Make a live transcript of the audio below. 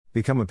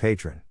Become a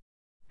patron.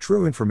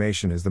 True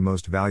information is the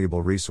most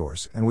valuable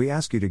resource, and we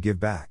ask you to give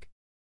back.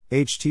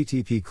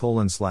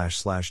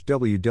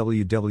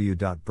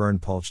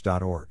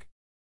 http://www.burnpulch.org.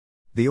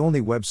 The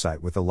only website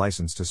with a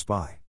license to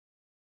spy.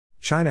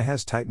 China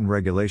has tightened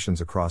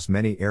regulations across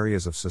many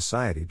areas of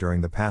society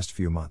during the past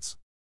few months.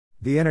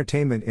 The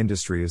entertainment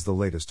industry is the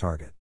latest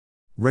target.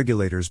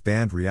 Regulators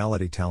banned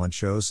reality talent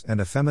shows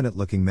and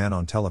effeminate-looking men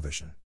on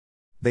television.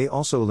 They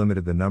also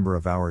limited the number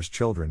of hours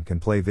children can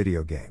play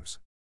video games.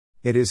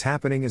 It is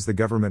happening as the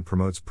government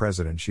promotes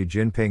President Xi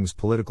Jinping's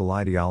political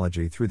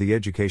ideology through the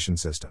education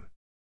system.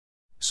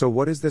 So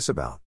what is this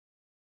about?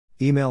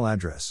 Email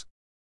address.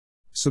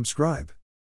 Subscribe.